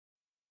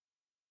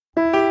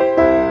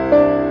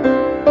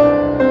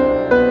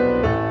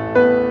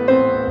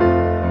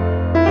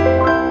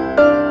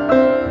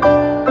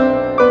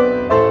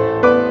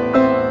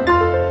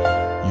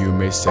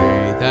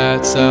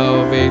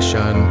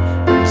salvation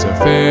is a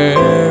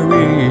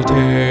fairy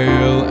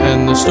tale,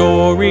 and the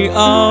story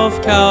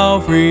of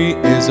Calvary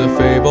is a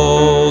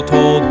fable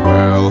told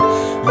well.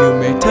 You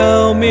may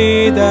tell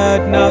me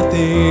that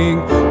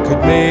nothing could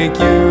make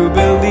you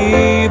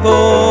believe,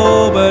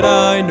 oh, but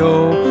I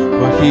know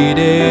what He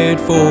did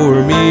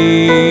for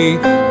me.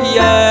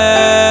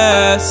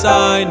 Yes,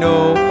 I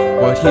know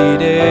what He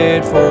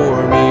did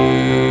for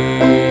me.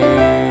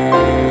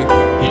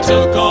 He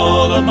took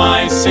all of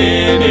my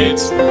sin,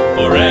 it's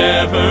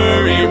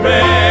forever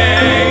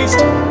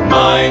erased.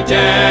 My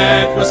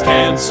debt was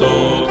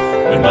cancelled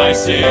when my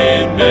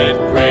sin met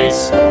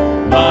grace.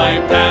 My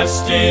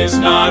past is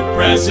not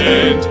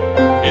present,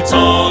 it's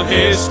all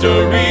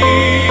history.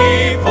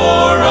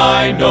 For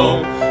I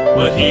know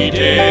what He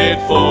did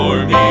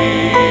for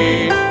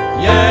me.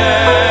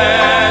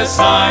 Yes,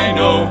 I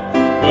know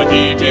what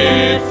He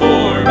did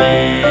for me.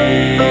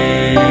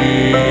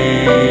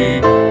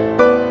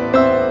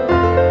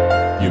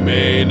 You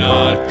may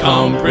not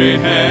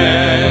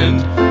comprehend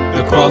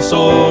the cross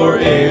or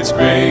its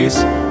grace,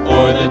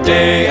 or the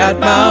day at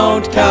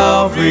Mount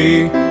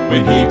Calvary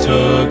when He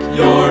took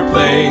your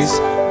place.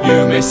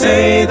 You may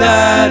say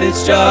that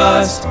it's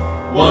just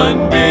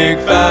one big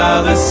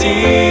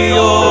fallacy,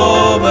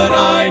 oh, but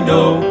I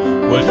know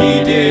what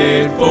He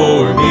did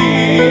for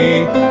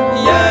me.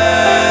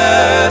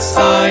 Yes,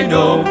 I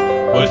know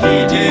what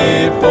He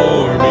did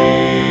for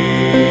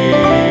me.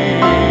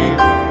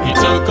 He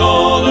took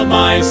all of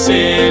my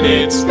sin,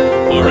 it's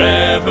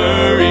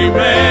forever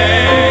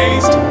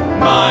erased.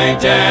 My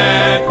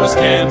debt was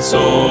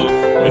cancelled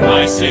when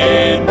my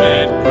sin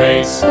met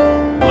grace.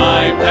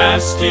 My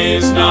past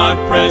is not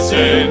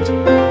present,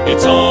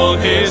 it's all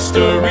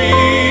history.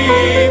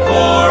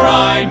 For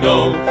I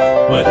know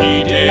what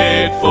He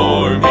did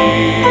for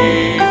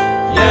me.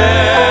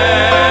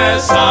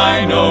 Yes,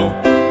 I know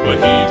what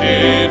He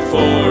did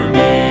for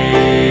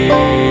me.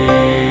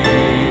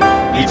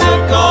 He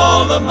took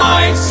all of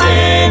my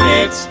sin,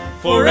 it's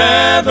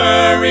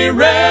forever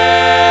erased.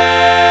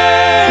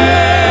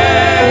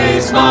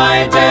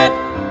 My debt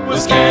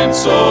was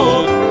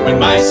cancelled when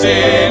my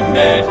sin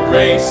met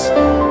grace.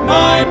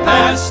 My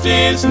past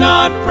is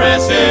not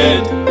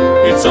present,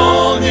 it's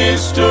all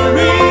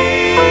history.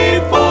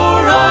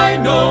 For I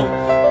know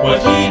what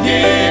He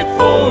did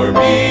for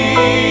me.